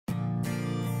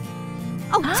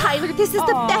Oh, Tyler, this is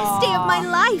the best day of my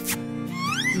life.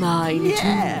 Mine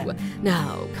too.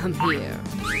 Now, come here.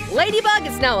 Ladybug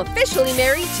is now officially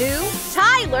married to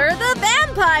Tyler the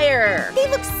vampire. They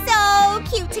look so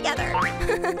cute together.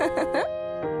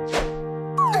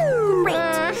 Great.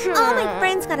 All my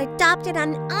friends got adopted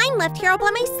and I'm left here all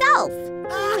by myself.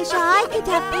 I wish I could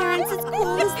have parents as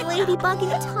cool as Ladybug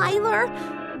and Tyler.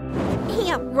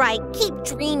 Yeah, right. Keep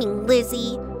dreaming,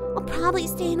 Lizzie. I'll probably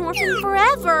stay an orphan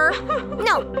forever.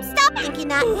 No, stop thinking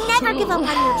that. Never give up on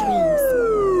your dreams.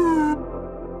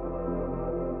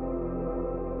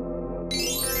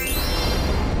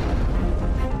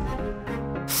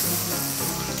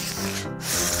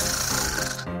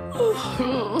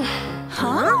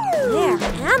 Huh? Where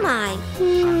am I?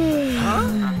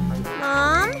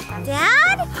 Mom?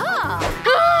 Dad?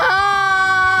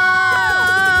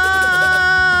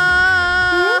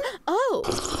 Oh,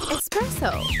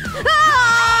 espresso.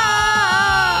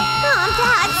 Mom,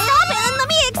 Dad, stop it and let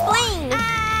me explain.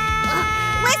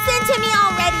 Listen to me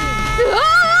already.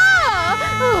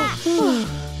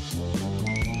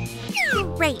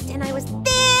 Great, and I was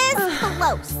this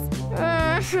close.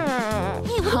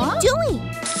 Hey, what are you doing?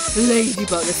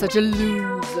 Ladybug is such a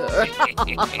loser.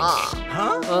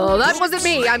 Oh, that wasn't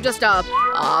me. I'm just,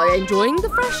 enjoying the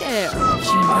fresh air.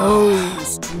 She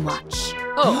knows too much.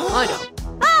 Oh, I know.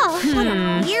 Oh, what a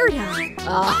weirdo.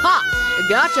 Aha!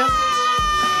 Gotcha.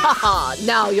 Haha,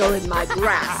 now you're in my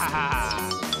grasp.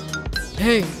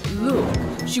 Hey, look.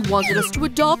 She wanted us to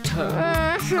adopt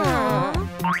her.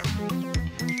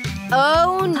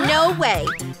 Oh, no way.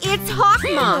 It's Hawk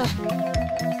Mom.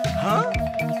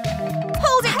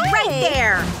 Hold it right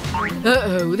there.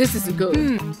 Uh-oh, this isn't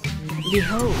good.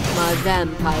 Behold my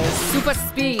vampire super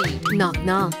speed. Knock,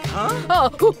 knock. Oh,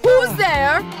 who's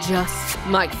there? Just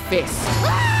my fist.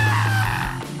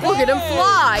 Look at him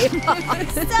fly.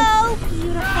 So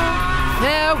beautiful.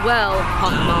 Farewell,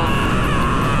 Hawk Mom.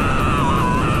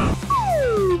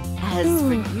 As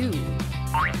for you,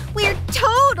 we're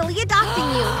totally adopting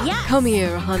you. Yes. Come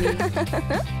here, honey.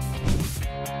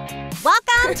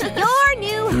 Welcome to your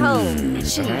new home.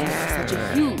 Children are such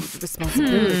a huge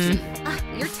responsibility.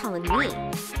 You're telling me.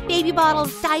 Baby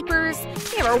bottles, diapers,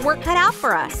 they have our work cut out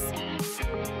for us.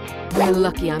 We're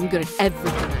lucky I'm good at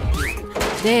everything I do.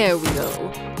 There we go.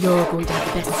 You're going to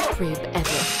have the best crib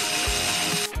ever.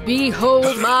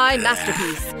 Behold my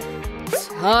masterpiece.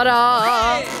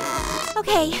 Ta-da!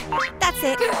 Okay, that's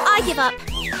it. I give up.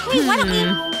 Hey, why don't we…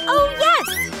 Oh, yes!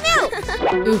 Milk!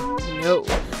 Ooh, no.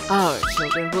 Our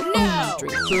children will only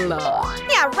drink blood.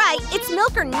 Yeah, right. It's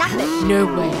milk or nothing. No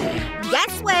way.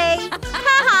 Yes way.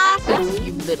 Ha-ha.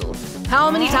 You little.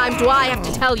 How many times do I have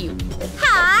to tell you?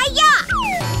 Hi-ya!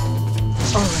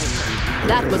 All right.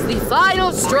 That was the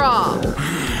final straw.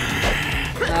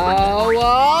 Oh,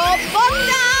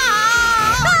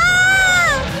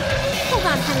 Hold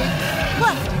on, honey.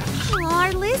 Look. Oh,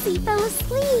 our Lizzie fell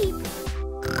asleep.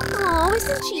 Oh,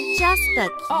 isn't she just the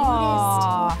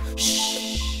cutest? Shh.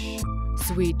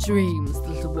 Sweet dreams,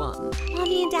 little one.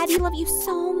 Mommy and Daddy love you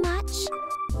so much.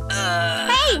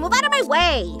 Hey, move out of my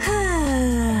way.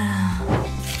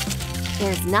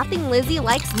 There's nothing Lizzie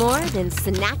likes more than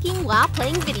snacking while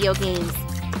playing video games.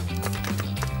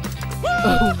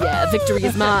 Oh yeah, victory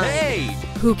is mine. Hey!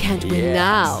 Who can't win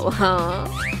now, huh?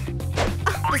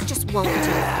 This just won't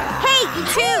do. Hey, you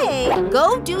two!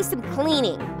 Go do some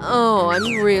cleaning. Oh,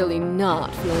 I'm really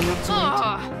not feeling up to it.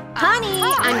 Honey,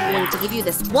 I'm going to give you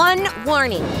this one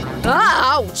warning.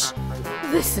 Ouch!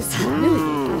 This is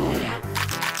humiliating.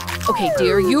 Okay,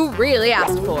 dear, you really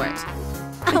asked for it.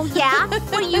 Oh, yeah?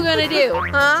 What are you gonna do,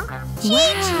 huh? Gigi,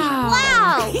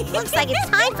 wow! Looks like it's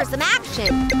time for some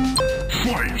action.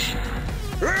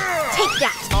 Take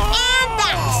that, and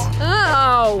that!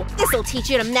 Oh! This'll teach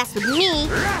you to mess with me.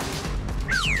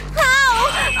 Ow!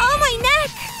 Oh, my neck!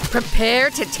 Prepare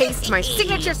to taste my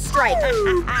signature strike.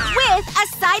 With a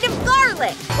side of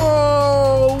garlic.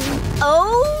 Oh!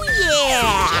 Oh,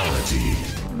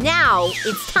 yeah! Now,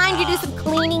 it's time to do some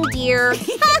cleaning, dear.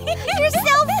 You're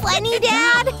so funny,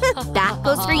 Dad. That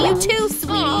goes for you too,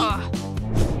 sweetie.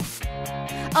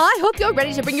 I hope you're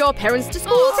ready to bring your parents to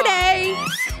school today.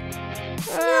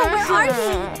 No, where are you?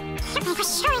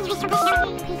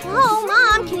 Oh,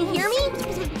 Mom, can you hear me?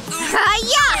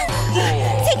 Yeah!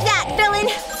 Take that, villain!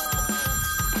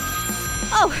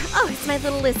 Oh, it's my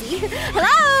little Lizzie.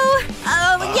 Hello?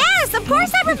 Oh, yes, of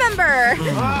course I remember.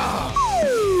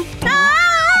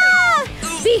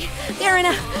 Be there in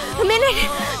a minute.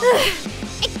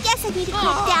 I guess I need to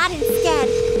call Dad instead.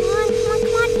 Come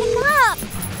on, pick up.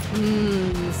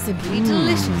 Simply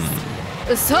delicious.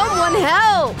 Someone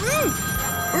help!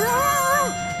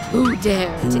 Who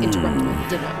dared to interrupt my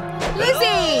dinner?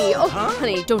 Lizzie! Oh,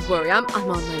 honey, don't worry. I'm on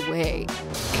my way.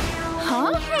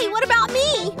 Huh? Hey, what about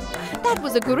me? That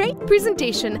was a great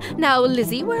presentation. Now,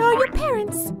 Lizzie, where are your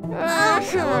parents?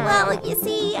 Well, you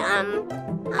see, I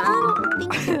don't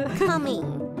think they're coming.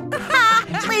 Ha!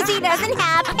 Lizzie doesn't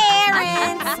have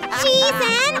parents. She's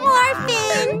an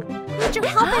orphan. Need your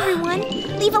help, everyone.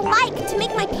 Leave a like to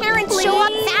make my parents show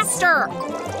up faster.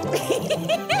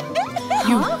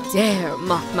 You dare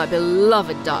mock my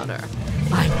beloved daughter.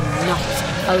 I'm not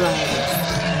allowed.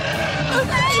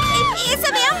 It's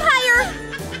a vampire.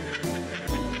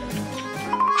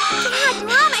 Dad,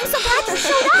 Mom, I'm so glad you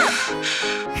showed up.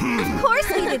 Of course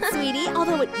we did, sweetie,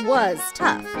 although it was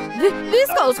tough. This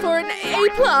calls for an A+.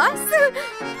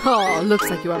 Oh, looks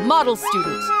like you're a model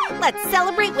student. Let's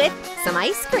celebrate with some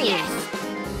ice cream.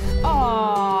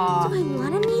 Aww. Do I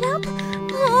want to meet up?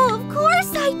 Oh, of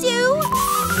course I do.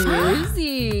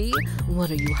 Lizzie, what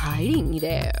are you hiding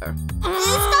there?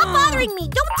 Stop bothering me.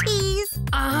 Don't tease.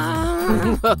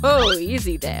 Whoa,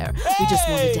 easy there. We just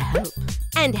wanted to help.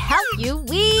 And help you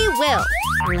we will.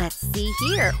 Let's see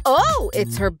here. Oh,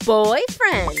 it's her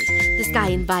boyfriend. This guy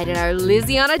invited our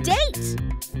Lizzie on a date.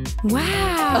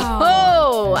 Wow.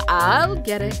 Oh, I'll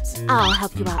get it. I'll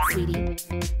help you out, sweetie.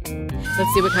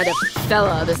 Let's see what kind of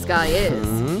fella this guy is.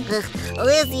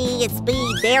 Lizzie, it's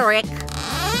me, Derek.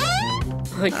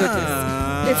 My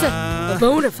goodness, it's a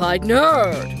bona fide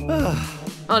nerd.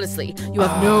 Honestly, you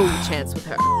have no chance with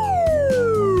her.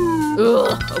 Ugh,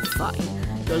 oh fine.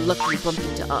 You're lucky you bumped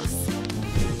into us.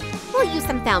 We'll use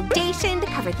some foundation to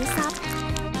cover this up.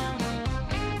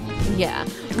 Yeah,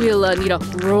 we'll need a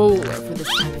roller for this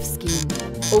type of scheme.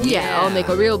 Oh yeah, I'll make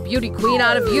a real beauty queen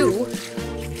out of you.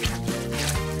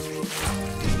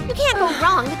 You can't go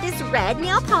wrong with this red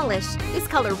nail polish. This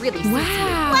color really suits you.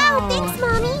 Wow, thanks,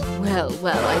 Mommy.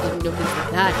 Well, I didn't know things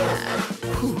were that bad.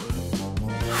 Whew.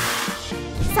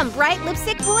 Some bright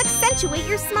lipstick will accentuate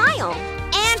your smile.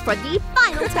 And for the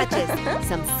final touches,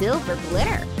 some silver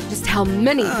glitter. Just how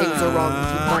many things are wrong with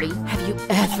you, buddy? Have you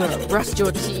ever brushed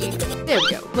your teeth? There we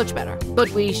go, much better. But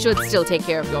we should still take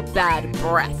care of your bad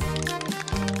breath.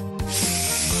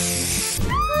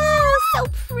 Oh, so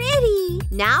pretty.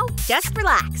 Now, just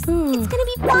relax. It's gonna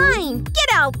be fine. Get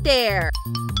out there.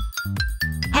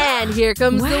 And here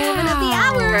comes the woman of the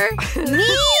hour. Me,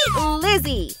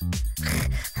 Lizzie.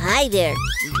 Hi there,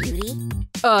 beauty.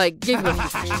 I gave you a few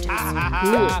fashion tips.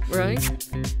 Cool, right?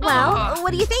 Well,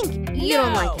 what do you think? You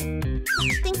don't like it.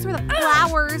 Thanks for the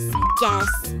flowers, yes.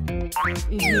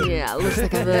 Yeah, looks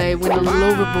like I went a little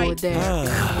overboard there.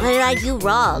 What did I do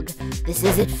wrong? This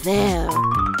isn't fair.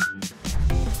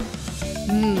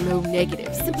 No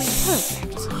negatives, simply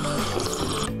perfect.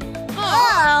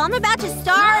 Oh, I'm about to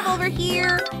starve over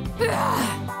here.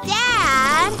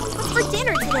 Dad, what's for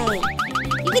dinner today?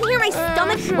 You can hear my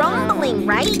stomach rumbling,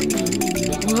 right?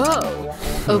 Whoa.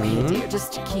 Okay, dear,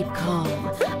 just keep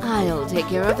calm. I'll take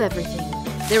care of everything.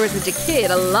 There isn't a kid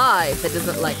alive that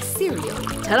doesn't like cereal.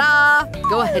 Ta-da!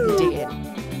 Go ahead and dig in.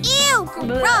 Ew,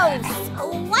 gross!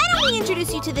 Why don't we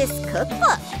introduce you to this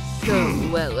cookbook? Oh,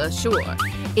 well, sure.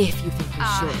 If you think we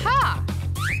should.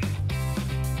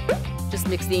 Just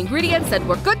mix the ingredients and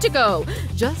we're good to go.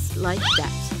 Just like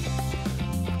that.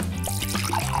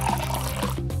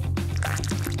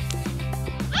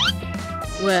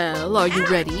 Well, are you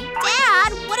ready?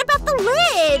 Dad, what about the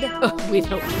lid? Oh, we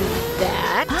don't need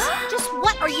that. Just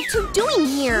what are you two doing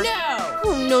here? No!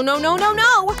 Oh, no.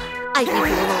 I leave you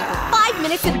alone for 5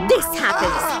 minutes and this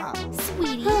happens.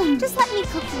 Sweetie, just let me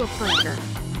cook you a burger.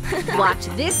 Watch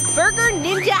this burger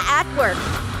ninja at work.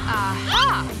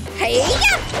 Aha! Hey!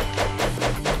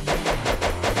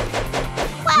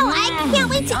 Wow, I can't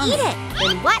wait to eat it.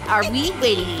 Then what are we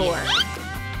waiting for?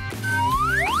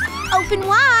 Open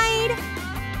wide.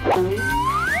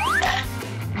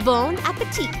 Bon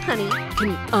appetit, honey.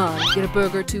 Can I get a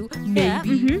burger too?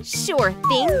 Maybe. Sure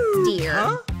thing,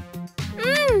 dear.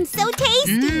 Mmm, so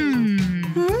tasty.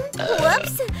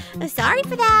 Whoops. Sorry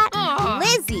for that.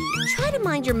 Lizzie, try to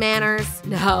mind your manners.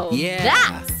 Now,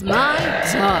 that's my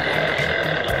daughter.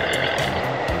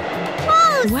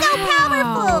 Whoa, so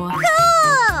powerful.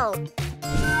 Cool.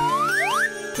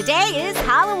 Today is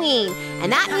Halloween,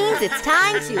 and that means it's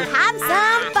time to have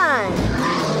some fun.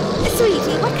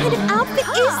 Sweetie, what kind of outfit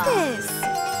is this?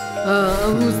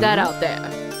 Who's that out there?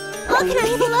 Oh, can I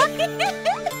have a look?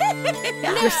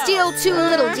 You're still too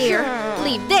little, dear.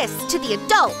 Leave this to the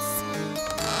adults.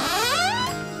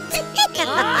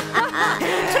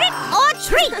 Trick or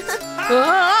treat!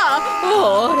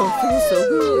 Oh, I don't feel so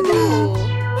good.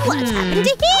 What happened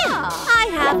to him? I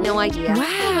have no idea.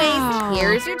 Anyways,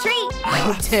 here's your treat.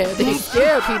 How dare they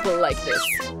scare people like this?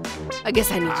 I guess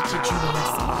I need to teach you a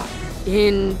lesson.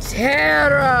 in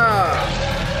terror.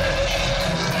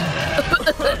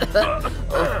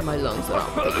 Oh, my lungs are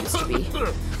not what they used to be.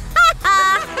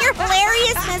 You're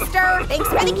hilarious, mister. Thanks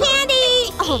for the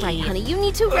candy. All right, honey, you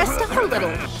need to rest up a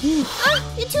little. You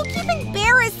two keep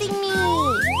embarrassing me.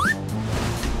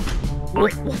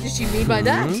 What does she mean by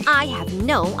that? I have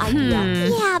no idea.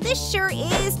 Yeah, this sure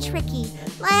is tricky.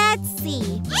 Let's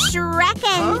see. Shrek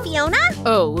and Fiona?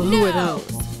 Oh, who are those?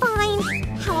 Fine.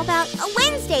 How about a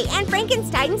Wednesday and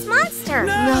Frankenstein's monster?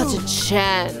 Not a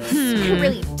chance. I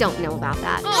really don't know about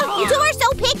that. You two are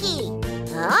so picky.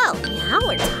 Oh, now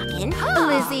we're talking.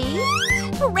 Lizzie,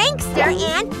 Prankster,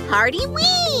 and Hardie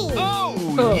Wee.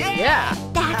 Oh, yeah.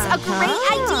 That's a great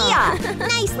idea.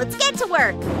 Nice, let's get to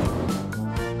work.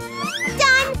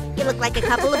 Done. You look like a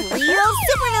couple of real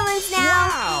supervillains now.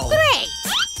 Wow. Great.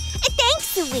 Thanks,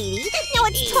 sweetie. Now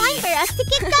it's time for us to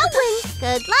get going.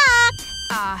 Good luck.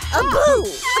 Boo!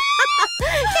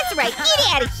 That's right, get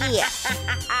out of here.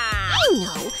 I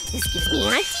know, this gives me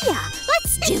an idea.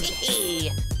 Let's do this.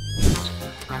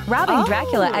 Robbing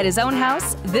Dracula at his own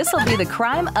house? This'll be the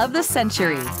crime of the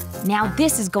century. Now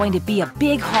this is going to be a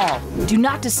big haul. Do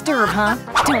not disturb, huh?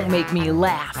 Don't make me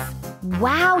laugh.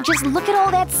 Wow, just look at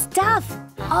all that stuff.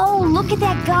 Oh, look at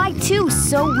that guy too,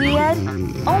 so weird.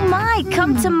 Oh my,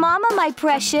 come to mama, my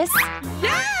precious.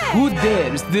 Who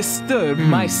dares disturb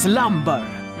my slumber?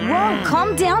 Whoa,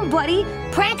 calm down, buddy.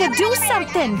 Pranka, do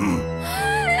something.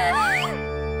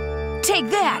 Take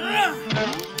that!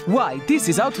 Why, this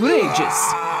is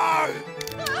outrageous.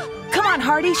 Come on,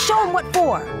 Hardie, show him what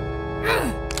for.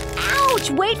 Ouch,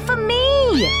 wait for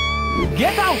me.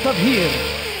 Get out of here!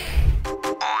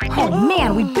 Oh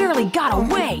man, we barely got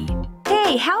away.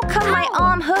 Hey, how come my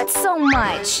arm hurts so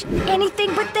much?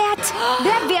 Anything but that.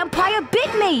 That vampire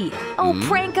bit me. Oh,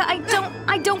 Pranka,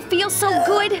 I don't feel so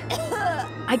good.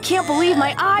 I can't believe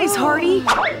my eyes, Hardie.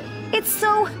 It's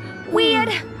so weird.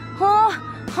 Oh,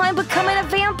 I'm becoming a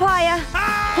vampire.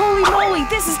 Holy moly,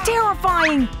 this is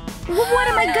terrifying. What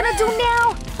am I gonna do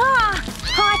now? Ah,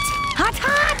 hot.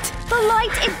 The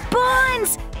light, it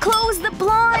burns. Close the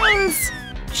blinds.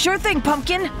 Sure thing,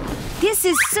 Pumpkin. This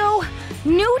is so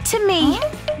new to me.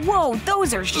 Whoa,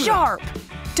 those are sharp.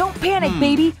 Don't panic,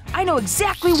 baby. I know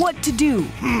exactly what to do.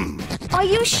 Are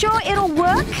you sure it'll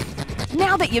work?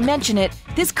 Now that you mention it,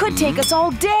 this could take us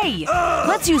all day.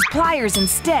 Let's use pliers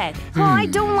instead. Oh, I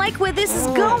don't like where this is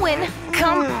going.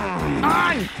 Come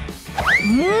on.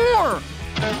 More.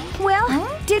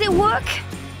 Well, did it work?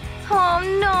 Oh,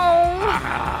 no.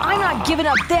 I'm not giving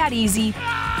up that easy.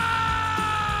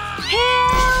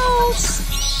 Help!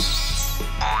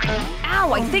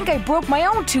 Ow, I think I broke my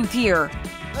own tooth here.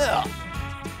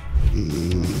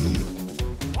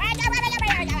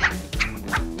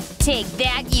 Take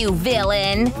that, you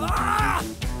villain.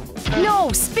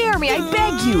 No, spare me, I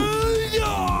beg you.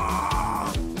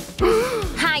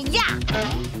 Hi-ya!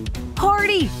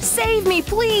 Hardie, save me,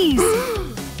 please.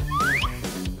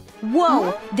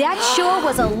 Whoa, that sure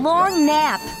was a long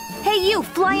nap. Hey, you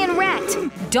flying rat,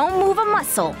 don't move a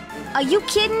muscle. Are you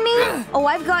kidding me? Oh,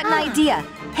 I've got an idea.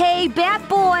 Hey, Bat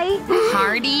Boy.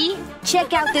 Hardie?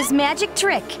 Check out this magic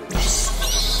trick.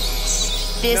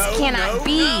 This cannot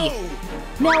be.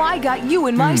 Now I got you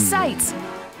in my sights.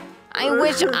 I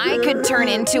wish I could turn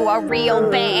into a real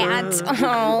bat.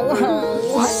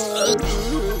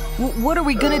 What are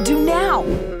we gonna do now?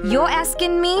 You're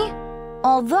asking me?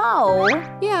 Although…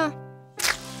 Yeah.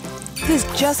 This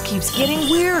just keeps getting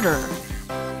weirder.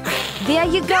 There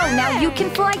you go, now you can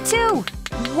fly too.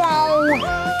 Whoa,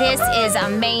 this is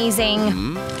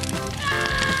amazing.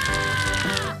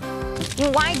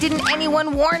 Why didn't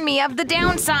anyone warn me of the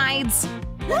downsides?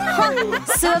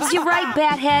 Serves you right,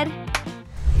 Bathead.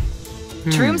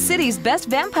 Troom City's best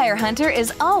vampire hunter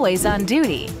is always on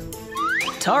duty.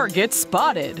 Target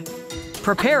spotted.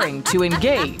 Preparing to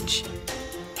engage.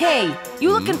 Hey,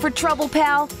 you looking for trouble,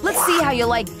 pal? Let's see how you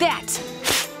like that.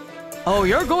 Oh,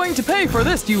 you're going to pay for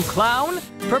this, you clown.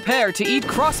 Prepare to eat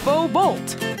crossbow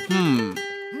bolt.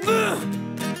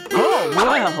 Oh,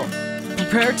 well.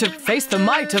 Prepare to face the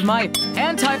might of my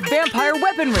anti-vampire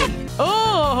weaponry.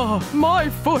 Oh, my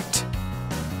foot.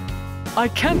 I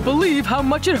can't believe how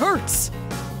much it hurts.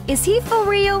 Is he for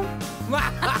real?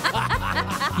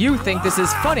 You think this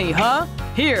is funny, huh?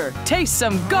 Here, taste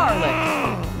some garlic.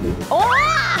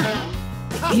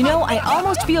 Oh! You know, I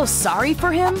almost feel sorry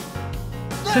for him.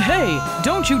 Hey,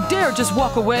 don't you dare just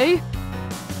walk away.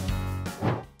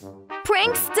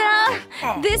 Prankster!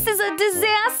 This is a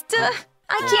disaster!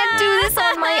 I can't do this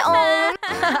on my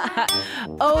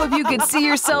own! Oh, if you could see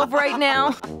yourself right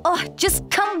now. Oh, just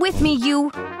come with me,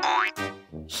 you!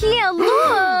 Here,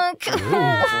 look!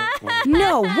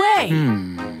 No way!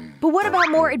 But what about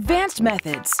more advanced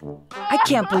methods? I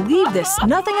can't believe this.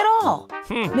 Nothing at all.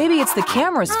 Maybe it's the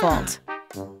camera's fault.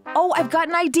 Oh, I've got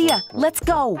an idea. Let's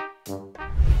go.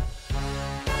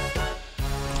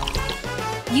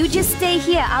 You just stay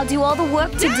here. I'll do all the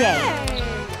work today.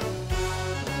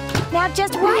 Now,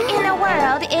 just what in the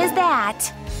world is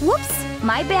that? Whoops.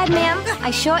 My bad, ma'am.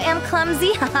 I sure am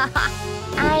clumsy.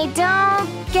 I don't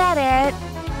get it.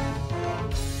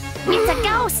 It's a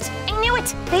ghost. I knew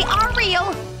it. They are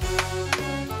real.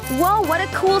 Whoa, what a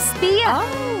cool spear.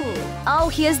 Oh,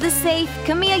 here's the safe.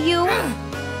 Come here, you.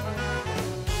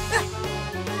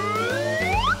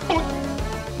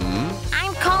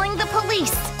 I'm calling the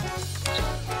police.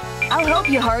 I'll help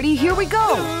you, Hardie. Here we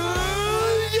go.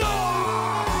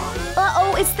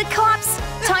 Uh-oh, it's the cops.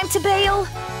 Time to bail.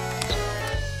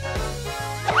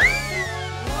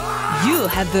 You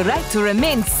have the right to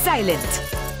remain silent.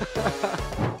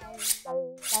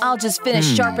 I'll just finish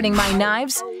sharpening my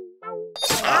knives.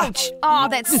 Ouch! Oh,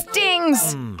 that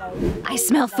stings! I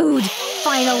smell food.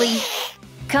 Finally.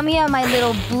 Come here, my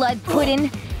little blood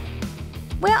pudding.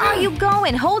 Where are you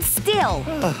going? Hold still.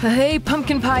 Hey,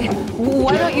 pumpkin pie,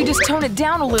 why don't you just tone it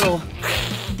down a little?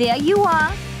 There you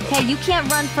are. Hey, you can't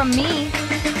run from me.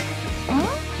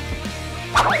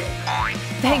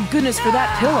 Thank goodness for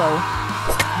that pillow.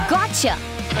 Gotcha.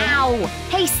 Ow.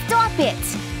 Hey, stop it.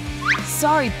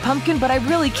 Sorry, pumpkin, but I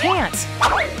really can't.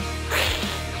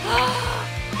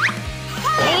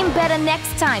 Aim better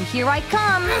next time. Here I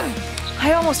come.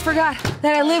 I almost forgot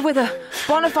that I live with a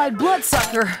bona fide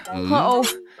bloodsucker. Uh-oh,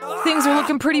 things are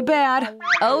looking pretty bad.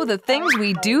 Oh, the things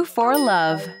we do for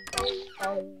love.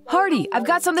 Hardie, I've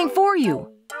got something for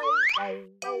you.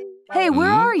 Hey,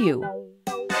 where are you?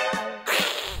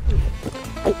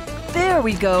 There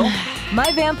we go.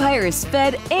 My vampire is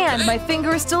fed and my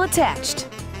finger is still attached.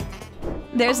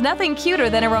 There's nothing cuter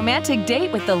than a romantic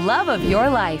date with the love of your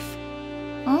life.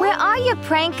 Where are you,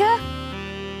 Pranker?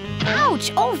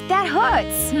 Ouch! Oh, that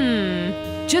hurts.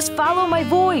 Just follow my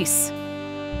voice.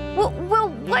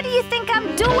 Well, what do you think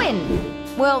I'm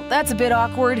doing? Well, that's a bit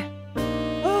awkward.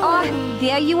 Oh,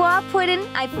 there you are, Puddin'.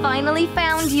 I finally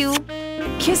found you.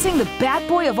 Kissing the bad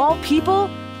boy of all people?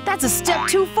 That's a step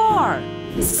too far.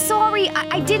 Sorry,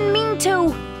 I didn't mean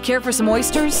to. Care for some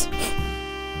oysters?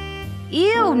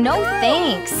 Ew, no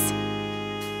thanks.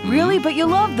 Really? But you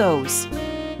love those.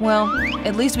 Well,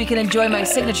 at least we can enjoy my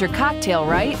signature cocktail,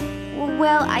 right?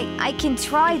 Well, I can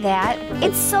try that.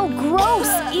 It's so gross.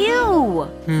 Ew.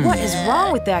 What is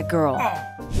wrong with that girl?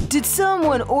 Did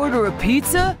someone order a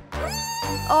pizza?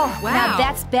 Oh, wow. Now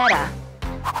that's better.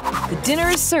 The dinner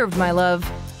is served, my love.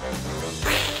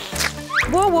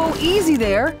 Whoa, whoa, easy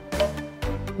there.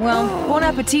 Well, bon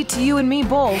appetit to you and me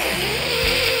both.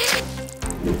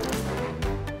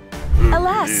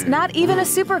 Alas, not even a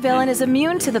supervillain is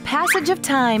immune to the passage of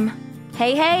time.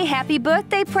 Hey, happy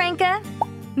birthday, Pranker.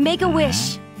 Make a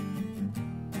wish.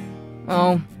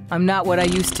 Oh, I'm not what I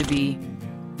used to be.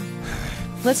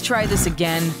 Let's try this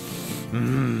again.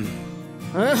 Come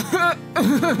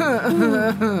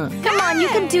on, you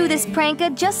can do this,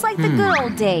 Pranker, just like the good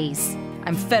old days.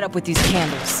 I'm fed up with these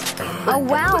candles. Oh,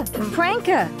 wow,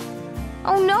 Pranker.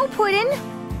 Oh, no, Puddin'.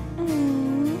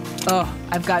 Oh,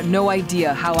 I've got no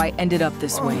idea how I ended up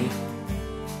this way.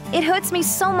 It hurts me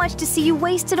so much to see you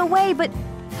wasted away, but...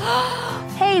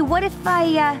 Hey, what if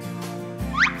I,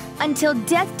 Until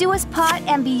death do us part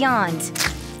and beyond.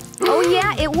 Oh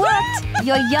yeah, it worked!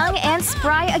 You're young and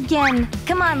spry again.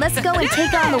 Come on, let's go and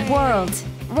take on the world.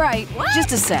 Right,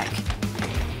 just a sec.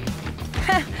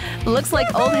 Looks like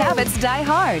old habits die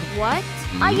hard. What?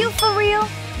 Are you for real?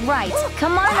 Right,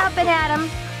 come on up and at 'em.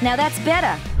 Now that's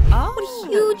better. What a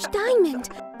huge diamond.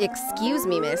 Excuse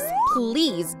me, miss.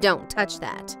 Please don't touch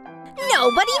that.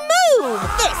 Nobody move!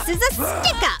 This is a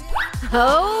stick-up!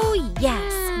 Oh,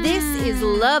 yes. This is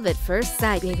love at first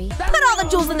sight, baby. Put all the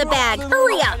jewels in the bag!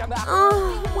 Hurry up!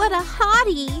 Oh, what a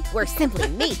hottie! We're simply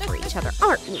made for each other,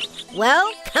 aren't we?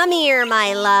 Well, come here,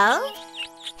 my love.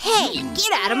 Hey,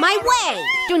 get out of my way!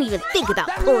 Don't even think about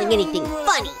pulling anything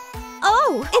funny.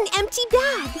 Oh, an empty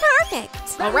bag.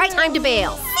 Perfect. All right, time to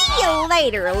bail. See you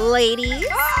later, ladies.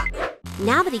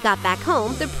 Now that he got back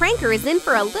home, the pranker is in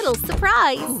for a little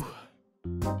surprise.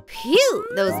 Phew,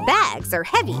 those bags are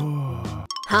heavy.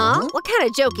 Huh? What kind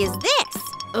of joke is this?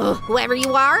 Ugh, whoever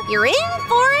you are, you're in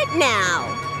for it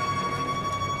now.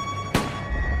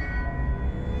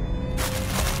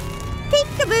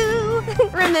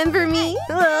 Peekaboo. Remember me?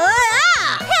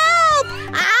 Help!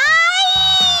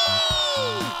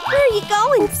 Where are you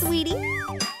going, sweetie?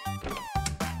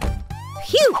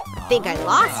 Phew, I think I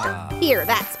lost her. Here,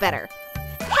 that's better.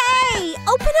 Hey,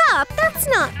 open up! That's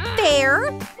not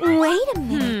fair! Wait a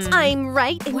minute. I'm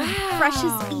right in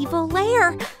Crush's evil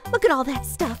lair. Look at all that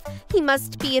stuff. He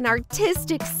must be an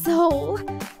artistic soul.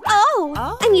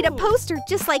 Oh, I need a poster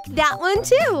just like that one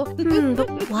too. But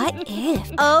what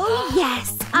if? Oh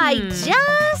yes, I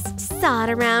just saw it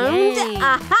around. Yay.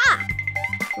 Aha!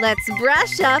 Let's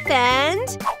brush up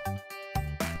and…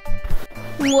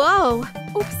 Whoa!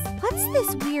 Oops, what's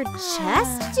this weird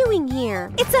chest doing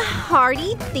here? It's a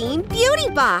Hardie-themed beauty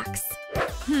box.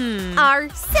 Our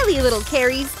silly little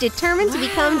Carrie's determined to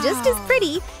become just as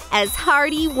pretty as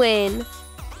Hardie win.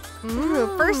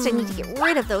 First, I need to get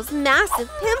rid of those massive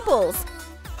pimples.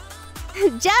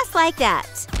 Just like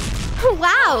that.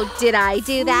 Wow, did I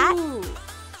do that?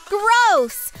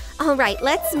 Gross! All right,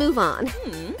 let's move on.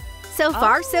 So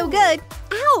far, so good.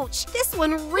 Ouch, this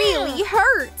one really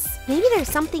hurts. Maybe there's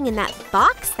something in that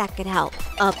box that could help.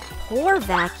 A pore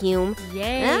vacuum.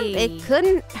 Yay. It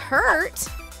couldn't hurt.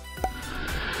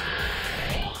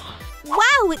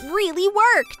 Wow, it really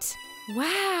worked.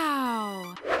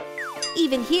 Wow.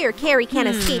 Even here, Carrie can't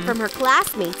escape from her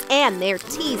classmates and their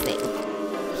teasing.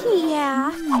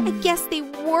 Yeah, I guess they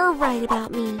were right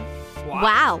about me.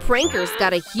 Wow, Pranker's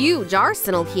got a huge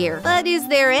arsenal here. But is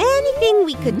there anything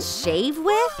we could shave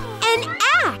with? An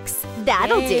axe!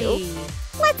 That'll do.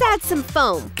 Let's add some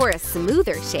foam for a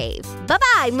smoother shave.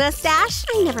 Bye-bye, mustache.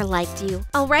 I never liked you.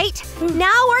 All right,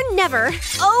 now or never.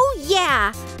 Oh,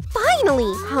 yeah.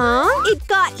 Finally, huh? It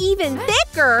got even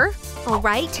thicker. All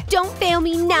right, don't fail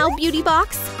me now, beauty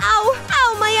box. Ow,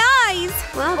 ow, my eyes.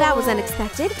 Well, that was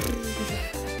unexpected.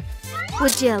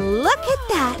 Would you look at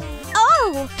that?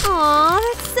 Oh, aw,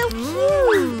 that's so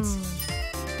cute.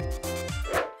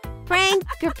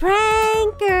 Pranker,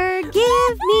 pranker,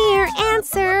 give me your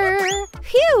answer.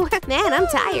 Phew, man, I'm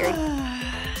tired.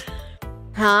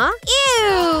 Huh?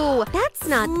 Ew, that's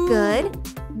not good.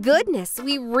 Goodness,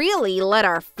 we really let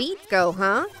our feet go,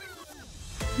 huh?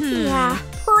 Yeah,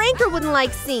 Pranker wouldn't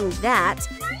like seeing that.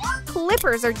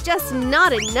 Clippers are just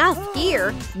not enough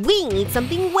here. We need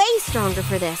something way stronger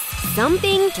for this.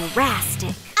 Something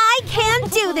drastic. I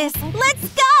can't do this. Let's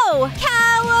go!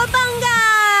 Cowabunga!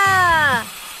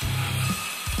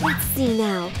 Let's see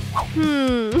now.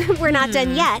 We're not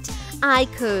done yet. I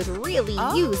could really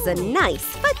use a nice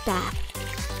foot bath.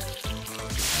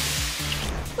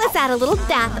 Let's add a little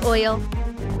bath oil.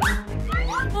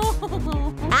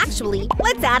 Actually,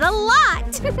 let's add a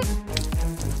lot.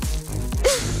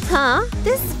 Huh?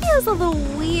 This feels a little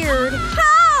weird.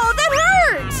 Ow, that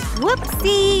hurt!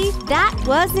 Whoopsie, that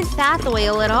wasn't bath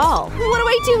oil at all. What do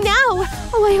I do now?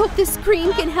 Oh, I hope this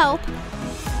cream can help.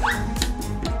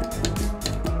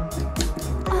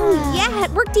 Oh yeah,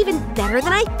 it worked even better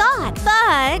than I thought.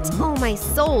 But, oh, my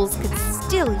soles could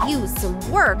still use some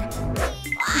work.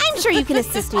 I'm sure you can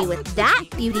assist me with that,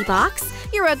 beauty box.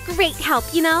 You're a great help,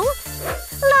 you know?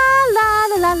 La la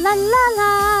la la la la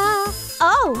la.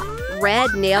 Oh,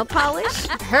 red nail polish?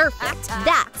 Perfect.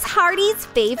 That's Hardie's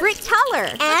favorite color.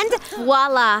 And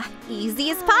voila,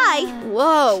 easy as pie.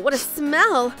 Whoa, what a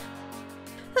smell.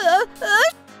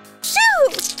 Shoo!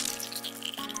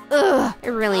 Ugh, I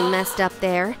really messed up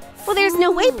there. Well, there's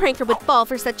no way Pranker would fall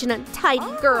for such an untidy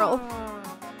girl.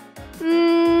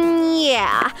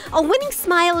 Yeah, a winning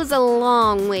smile is a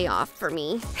long way off for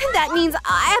me. That means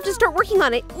I have to start working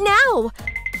on it now.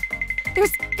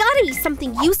 There's gotta be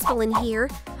something useful in here.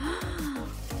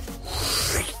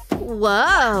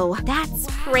 Whoa, that's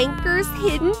Pranker's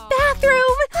hidden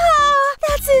bathroom. Oh,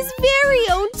 that's his very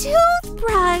own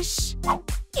toothbrush.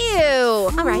 Ew.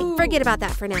 All right, forget about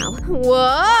that for now.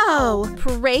 Whoa,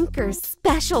 Pranker's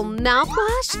special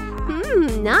mouthwash?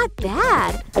 Not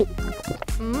bad.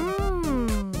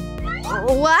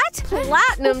 What?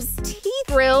 Platinum's teeth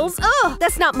grills? Ugh,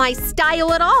 that's not my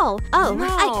style at all. Oh, no.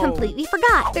 I completely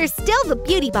forgot. There's still the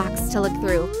beauty box to look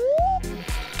through.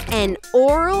 An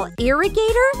oral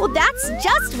irrigator? Well, that's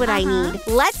just what I need.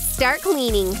 Let's start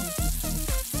cleaning.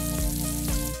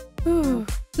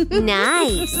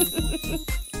 Nice.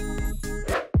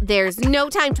 There's no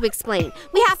time to explain.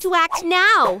 We have to act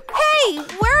now. Hey,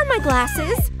 where are my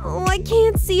glasses? Oh, I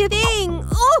can't see a thing.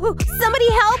 Oh,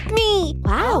 somebody help me.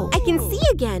 Wow, I can see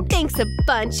again. Thanks a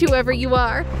bunch, whoever you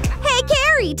are. Hey,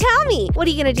 Carrie, tell me. What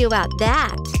are you gonna do about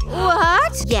that?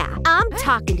 What? Yeah, I'm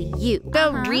talking to you.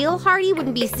 The real Hardie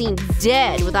wouldn't be seen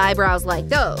dead with eyebrows like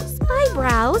those.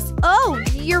 Eyebrows? Oh,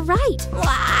 you're right. Well,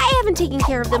 I haven't taken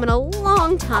care of them in a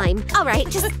long time. All right,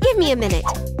 just give me a minute.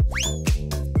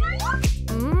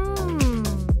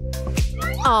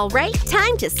 All right,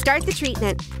 time to start the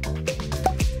treatment.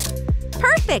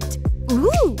 Perfect.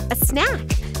 Ooh, a snack.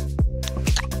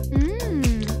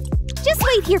 Just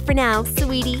wait here for now,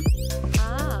 sweetie.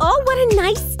 Oh, what a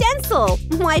nice stencil!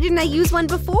 Why didn't I use one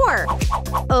before?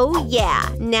 Oh yeah,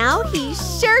 now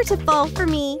he's sure to fall for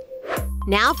me.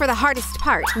 Now for the hardest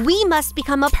part. We must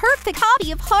become a perfect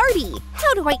copy of Hardie.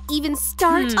 How do I even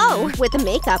start? Oh, with the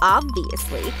makeup,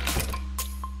 obviously.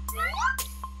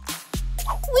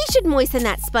 We should moisten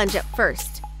that sponge up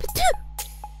first.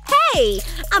 Hey,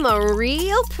 I'm a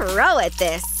real pro at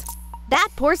this. That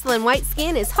porcelain white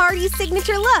skin is Hardie's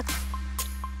signature look.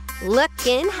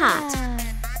 Looking hot.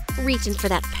 Reaching for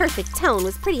that perfect tone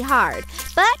was pretty hard,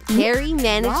 but Carrie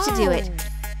managed to do it.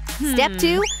 Step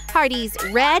 2, Hardie's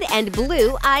red and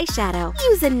blue eyeshadow.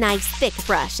 Use a nice thick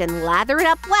brush and lather it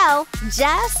up well,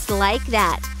 just like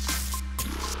that.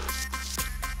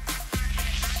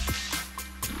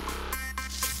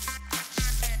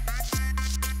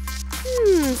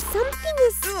 Something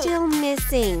is still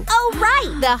missing. Oh,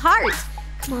 right, the heart.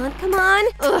 Come on, come on.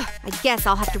 Ugh, I guess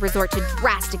I'll have to resort to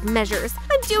drastic measures.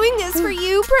 I'm doing this for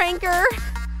you, pranker.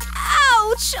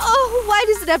 Ouch! Oh, why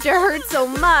does it have to hurt so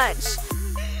much?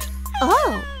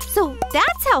 Oh, so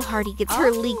that's how Hardie gets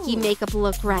her leaky makeup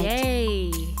look right.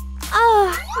 Yay!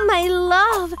 Oh, my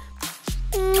love.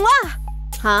 Mwah!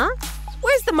 Huh?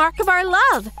 Where's the mark of our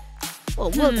love?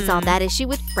 Well, we'll solve that issue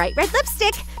with bright red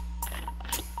lipstick.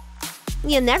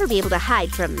 You'll never be able to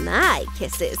hide from my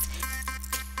kisses.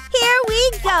 Here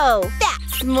we go.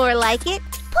 That's more like it.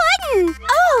 Puddin'!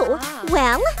 Oh,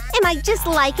 well, am I just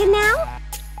like it now?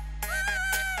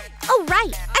 Oh,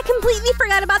 right. I completely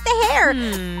forgot about the hair.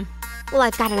 Well,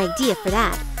 I've got an idea for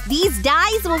that. These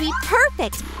dyes will be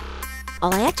perfect.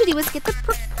 All I have to do is get the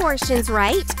proportions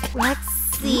right. Let's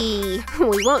see.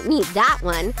 We won't need that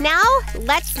one. Now,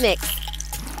 let's mix.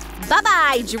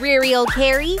 Bye-bye, dreary old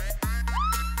Carrie.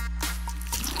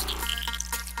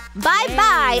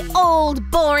 Bye-bye,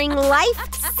 old boring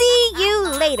life. See you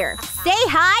later. Say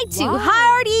hi to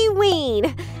Hardie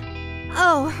Ween.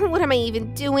 Oh, what am I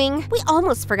even doing? We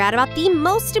almost forgot about the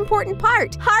most important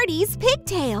part, Hardie's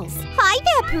pigtails. Hi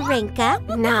there,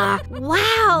 Parenka. Nah.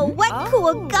 Wow, what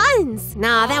cool guns.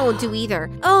 Nah, that won't do either.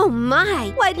 Oh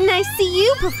my, why didn't I see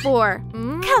you before?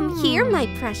 Come here, my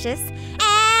precious.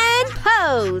 And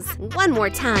pose. One more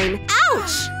time.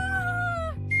 Ouch!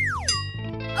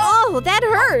 Oh, that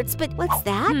hurts, but what's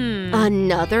that?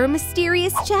 Another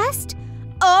mysterious chest?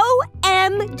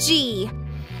 OMG!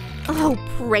 Oh,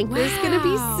 Pranker's gonna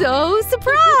be so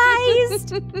surprised!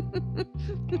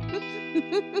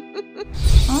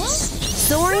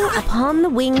 Soaring upon the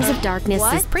wings of darkness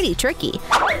is pretty tricky.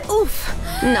 Oof,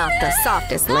 not the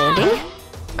softest landing.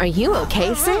 Are you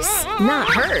okay, sis? Not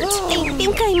hurt. I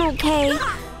think I'm okay.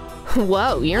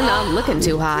 Whoa, you're not looking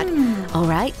too hot. All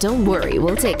right, don't worry.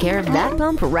 We'll take care of that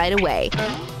bump right away.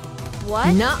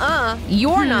 What? Nuh-uh.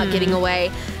 You're not getting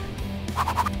away.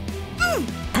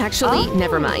 Actually,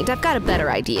 never mind. I've got a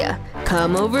better idea.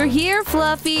 Come over here,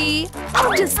 Fluffy.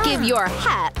 I'll just give your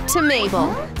hat to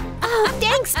Mabel. Oh,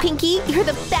 thanks, Pinky. You're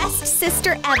the best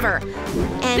sister ever.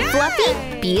 And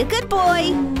Fluffy, be a good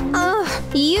boy.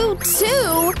 You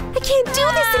too? I can't do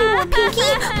this anymore,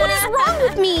 Pinky. What is wrong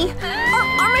with me?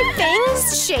 Are my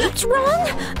fangs shaped wrong?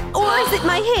 Or is it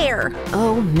my hair?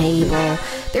 Oh, Mabel,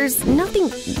 there's nothing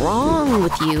wrong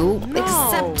with you,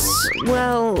 except,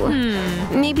 well,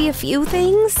 maybe a few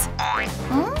things.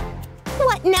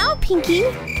 What now, Pinky?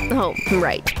 Oh,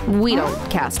 right. We don't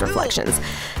cast reflections.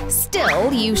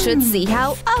 Still, you should see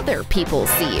how other people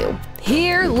see you.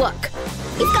 Here, look.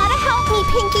 You've gotta help me,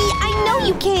 Pinky. I know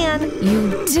you can.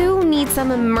 You do need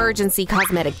some emergency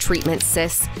cosmetic treatment,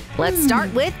 sis. Let's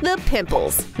start with the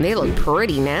pimples. They look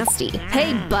pretty nasty.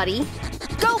 Hey, buddy.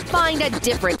 Go find a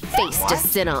different face to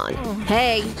sit on.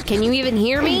 Hey, can you even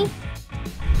hear me?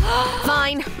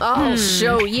 Fine, I'll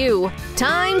show you.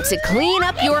 Time to clean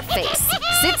up your face.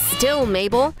 Sit still,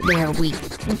 Mabel. There we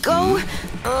go.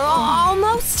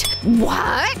 Almost.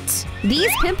 What?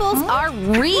 These pimples are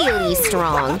really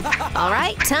strong. All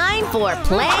right, time for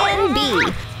Plan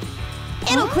B.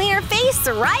 It'll clean your face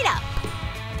right up.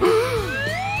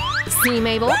 See,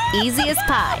 Mabel? Easy as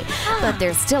pie. But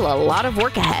there's still a lot of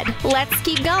work ahead. Let's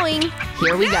keep going.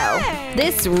 Here we go.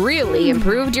 This really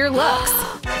improved your looks.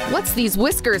 What's these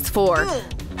whiskers for?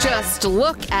 Just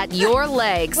look at your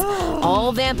legs.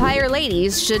 All vampire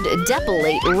ladies should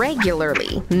depilate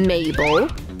regularly, Mabel.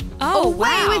 Oh,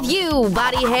 Away with you,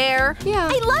 body hair. Yeah.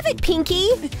 I love it, Pinky.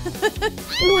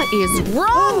 What is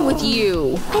wrong with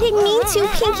you? I didn't mean to,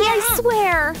 Pinky, I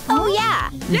swear. Oh,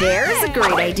 yeah. There's a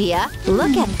great idea.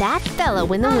 Look at that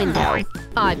fellow in the window.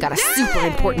 I've got a super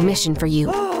important mission for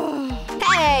you.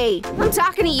 Hey, I'm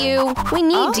talking to you. We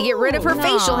need to get rid of her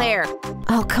facial hair.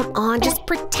 Oh, come on. Just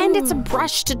pretend it's a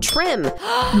brush to trim.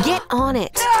 Get on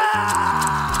it.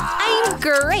 I I'm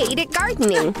great at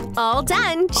gardening. All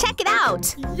done. Check it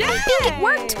out. I think it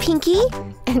worked, Pinky.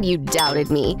 And you doubted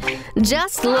me.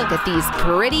 Just look at these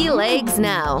pretty legs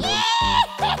now.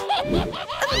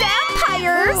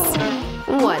 Vampires!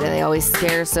 Why do they always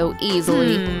scare so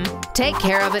easily? Take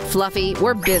care of it, Fluffy.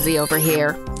 We're busy over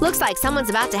here. Looks like someone's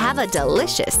about to have a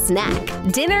delicious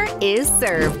snack. Dinner is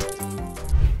served.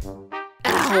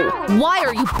 Ow! Why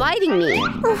are you biting me?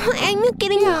 I'm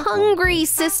getting hungry,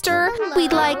 sister.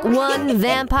 We'd like one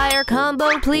vampire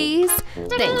combo, please.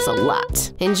 Thanks a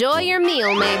lot. Enjoy your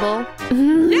meal, Mabel.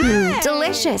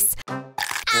 Delicious.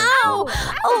 Ow!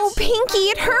 Oh, Pinky,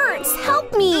 it hurts.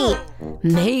 Help me.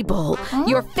 Mabel,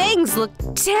 your fangs look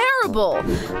terrible.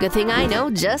 Good thing I know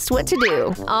just what to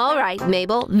do. All right,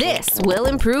 Mabel, this will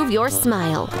improve your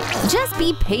smile. Just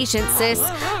be patient, sis.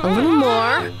 A little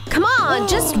more. Come on,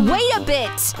 just wait a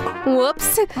bit.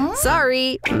 Whoops.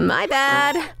 Sorry, my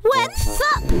bad. What's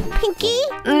up, Pinky?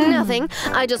 Nothing.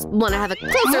 I just want to have a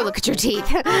closer look at your teeth.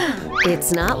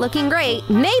 It's not looking great.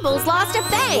 Mabel's lost a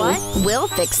fang. What? We'll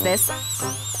fix this.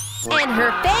 And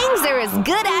her fangs are as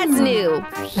good as new.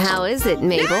 How is it,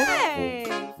 Mabel?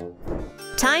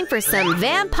 Time for some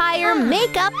vampire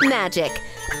makeup magic.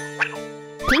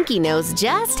 Pinky knows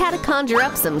just how to conjure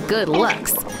up some good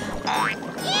looks.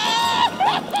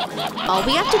 All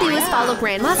we have to do is follow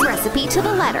Grandma's recipe to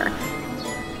the letter.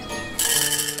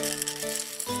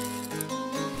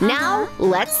 Now,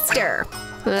 let's stir.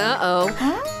 Uh-oh.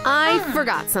 I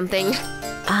forgot something.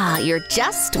 Ah, you're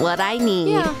just what I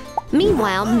need.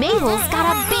 Meanwhile, Mabel's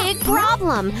got a big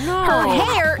problem. Her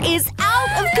hair is out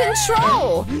of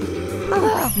control.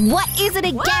 What is it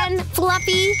again,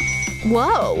 Fluffy?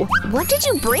 Whoa, What did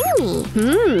you bring me?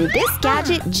 this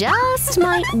gadget just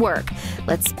might work.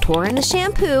 Let's pour in the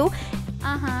shampoo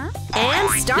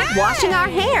and start washing our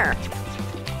hair.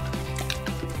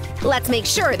 Let's make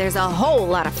sure there's a whole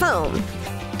lot of foam.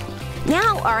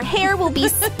 Now our hair will be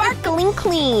sparkling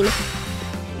clean.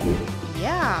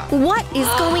 What is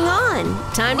going on?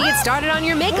 Time to get started on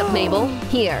your makeup, Mabel.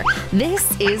 Here,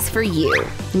 this is for you.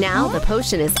 Now the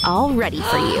potion is all ready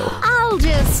for you. I'll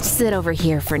just sit over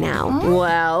here for now.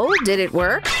 Well, did it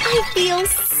work? I feel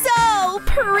so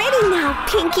pretty now,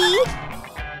 Pinky.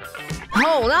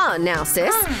 Hold on now,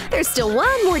 sis. There's still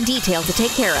one more detail to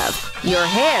take care of. Your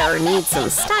hair needs some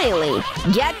styling.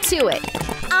 Get to it.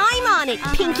 I'm on it,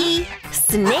 Pinky.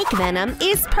 Snake venom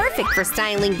is perfect for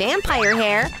styling vampire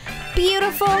hair.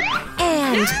 Beautiful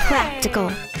and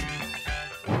practical.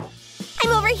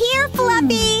 I'm over here,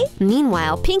 Fluffy.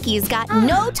 Meanwhile, Pinky's got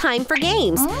no time for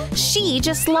games. She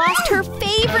just lost her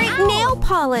favorite nail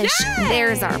polish.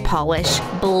 There's our polish.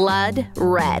 Blood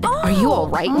red. Are you all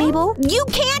right, Mabel? You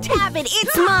can't have it.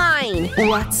 It's mine.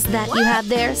 What's that you have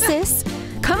there, sis?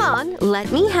 Come on,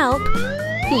 let me help.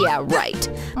 Yeah, right.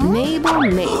 Mabel,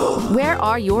 where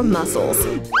are your muscles?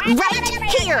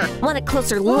 Right here. Want a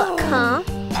closer look, huh?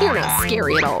 You're not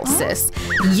scary at all, sis.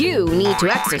 You need to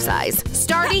exercise,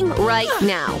 starting right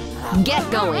now. Get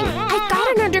going. I've got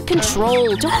it under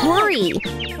control, don't worry.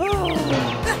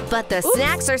 But the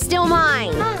snacks are still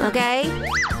mine, okay?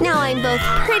 Now I'm both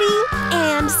pretty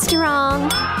and strong.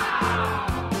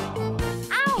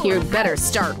 You'd better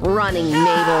start running,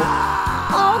 Mabel.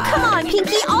 Oh, come on,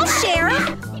 Pinky. I'll share.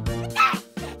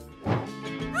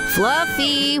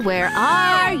 Fluffy, where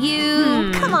are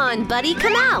you? Come on, buddy,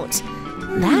 come out.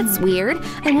 That's weird.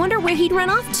 I wonder where he'd run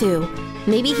off to.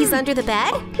 Maybe he's under the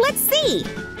bed? Let's see.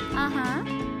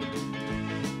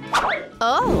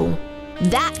 Oh,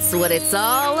 that's what it's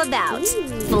all about.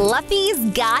 Fluffy's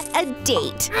got a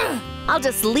date. I'll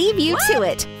just leave you to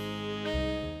it.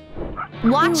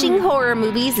 Watching horror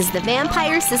movies is the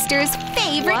Vampire Sisters'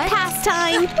 favorite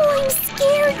pastime. Oh, I'm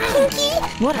scared,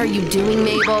 Pinky. What are you doing,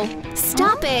 Mabel?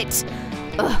 Stop it.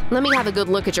 Ugh, let me have a good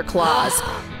look at your claws.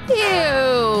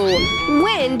 Ew!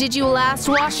 When did you last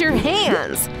wash your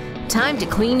hands? Time to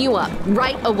clean you up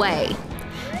right away.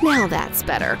 Now that's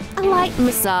better. A light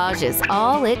massage is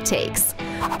all it takes.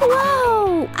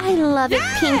 Whoa! I love it,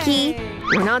 Pinky.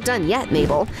 We're not done yet,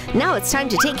 Mabel. Now it's time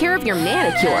to take care of your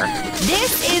manicure.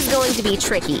 This is going to be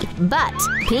tricky, but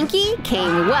Pinky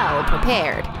came well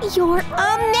prepared. You're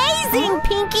amazing,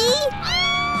 Pinky!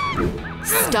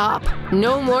 Stop.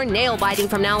 No more nail biting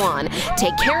from now on.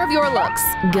 Take care of your looks.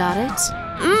 Got it?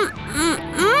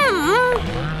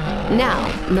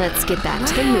 Now, let's get back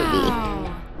to the movie.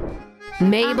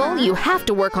 Mabel, you have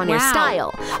to work on your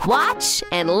style. Watch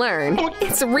and learn.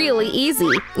 It's really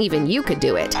easy. Even you could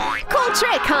do it. Cool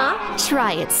trick, huh?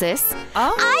 Try it, sis.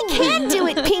 I can do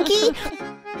it, Pinky!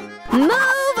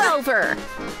 Move over!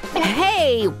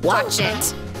 Hey, watch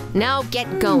it. Now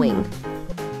get going.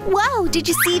 Whoa, did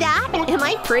you see that? Am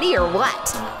I pretty or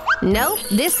what? Nope,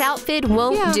 this outfit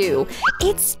won't do.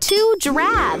 It's too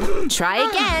drab. Try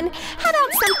again. How about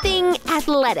something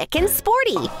athletic and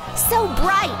sporty? So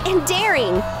bright and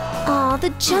daring. Aw, the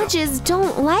judges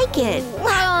don't like it.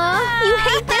 Aw, you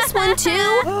hate this one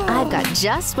too? I've got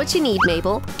just what you need,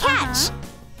 Mabel. Catch.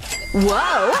 Whoa,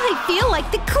 I feel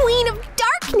like the queen of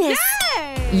darkness.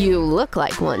 You look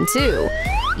like one too.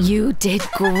 You did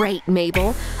great,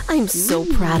 Mabel. I'm so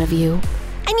proud of you.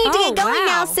 I need to get going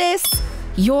now, sis.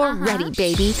 You're ready,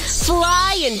 baby.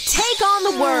 Fly and take on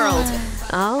the world.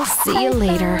 I'll see you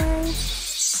later.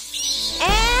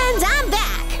 And I'm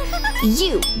back.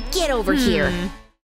 You, get over here.